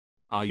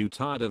Are you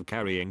tired of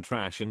carrying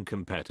trash in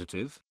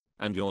competitive?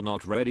 And you're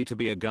not ready to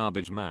be a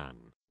garbage man?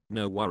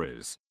 No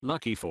worries,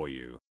 lucky for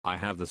you, I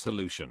have the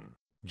solution.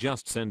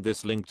 Just send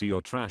this link to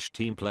your trash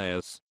team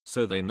players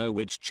so they know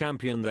which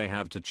champion they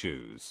have to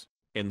choose.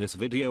 In this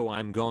video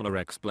I'm gonna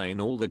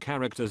explain all the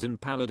characters in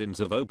Paladins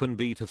of Open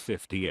Beta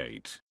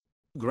 58.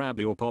 Grab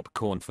your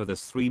popcorn for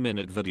this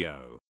 3-minute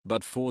video,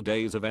 but 4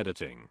 days of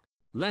editing.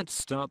 Let's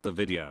start the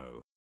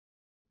video.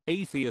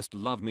 Atheists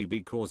love me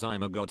because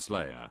I'm a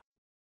godslayer.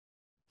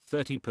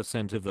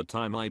 30% of the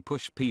time I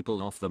push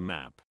people off the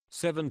map,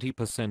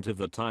 70% of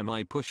the time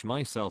I push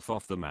myself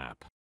off the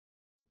map.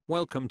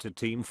 Welcome to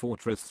Team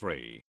Fortress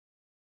 3.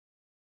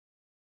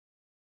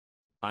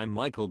 I'm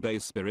Michael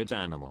Bay's spirit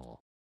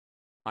animal.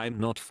 I'm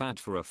not fat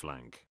for a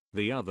flank,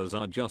 the others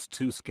are just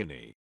too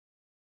skinny.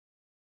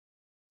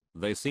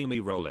 They see me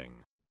rolling,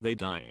 they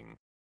dying.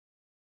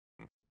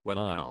 When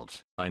I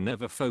ult, I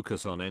never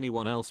focus on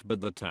anyone else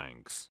but the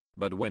tanks,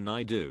 but when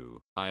I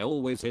do, I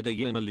always hit a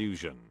Lian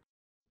illusion.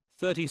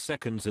 30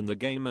 seconds in the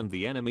game and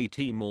the enemy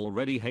team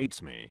already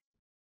hates me.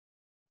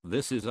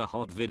 This is a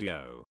hot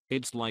video,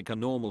 it's like a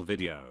normal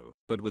video,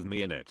 but with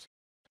me in it.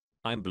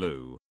 I'm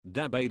blue,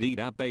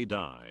 dabba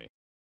die.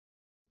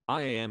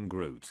 I am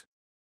Groot.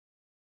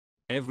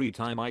 Every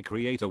time I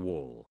create a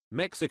wall,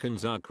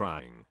 Mexicans are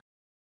crying.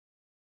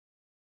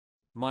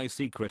 My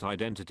secret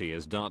identity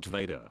is Darth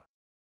Vader.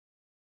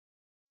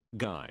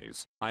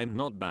 Guys, I'm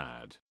not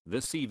bad,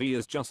 this CV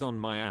is just on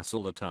my ass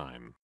all the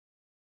time.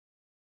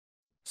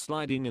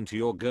 Sliding into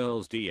your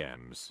girl's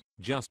DMs,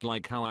 just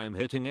like how I'm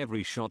hitting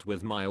every shot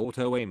with my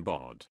auto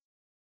aimbot.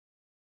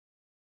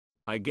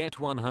 I get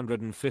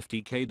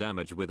 150k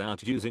damage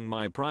without using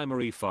my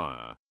primary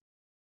fire.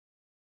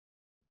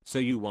 So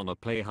you wanna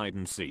play hide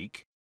and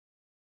seek?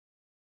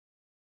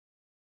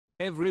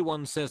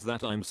 Everyone says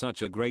that I'm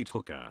such a great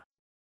hooker.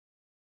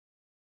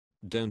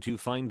 Don't you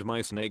find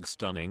my snake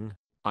stunning?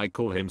 I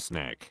call him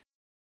Snake.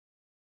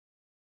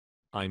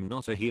 I'm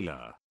not a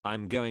healer,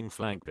 I'm going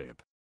flank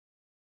pip.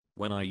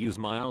 When I use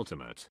my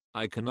ultimate,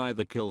 I can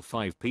either kill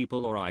 5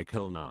 people or I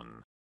kill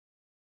none.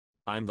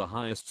 I'm the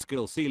highest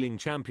skill ceiling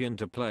champion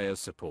to play as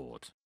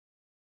support.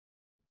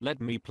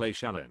 Let me play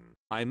Shalin,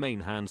 I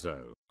main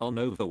Hanzo, on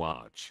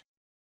Overwatch.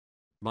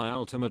 My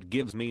ultimate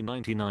gives me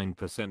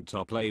 99%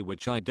 top A,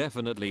 which I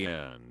definitely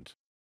earned.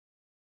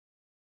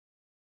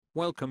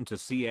 Welcome to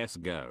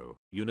CSGO,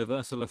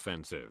 Universal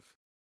Offensive.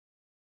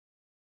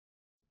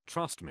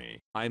 Trust me,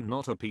 I'm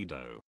not a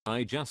pedo,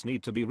 I just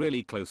need to be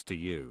really close to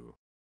you.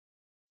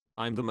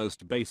 I'm the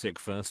most basic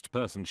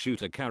first-person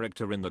shooter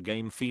character in the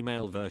game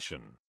female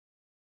version.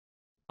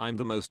 I'm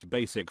the most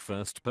basic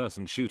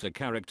first-person shooter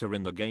character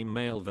in the game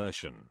male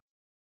version.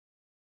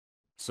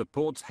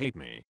 Supports hate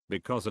me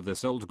because of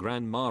this old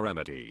grandma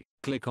remedy.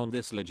 Click on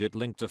this legit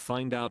link to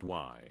find out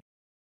why.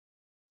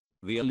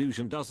 The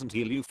illusion doesn't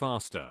heal you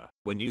faster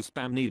when you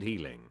spam need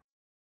healing.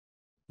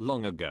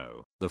 Long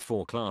ago, the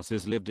 4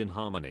 classes lived in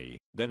harmony,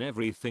 then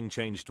everything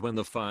changed when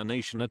the Fire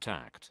Nation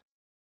attacked.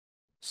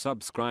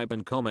 Subscribe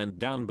and comment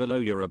down below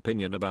your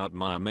opinion about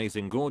my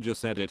amazing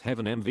gorgeous edit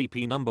heaven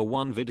MVP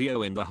 #1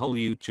 video in the whole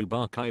YouTube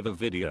archive of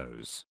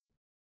videos.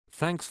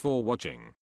 Thanks for watching.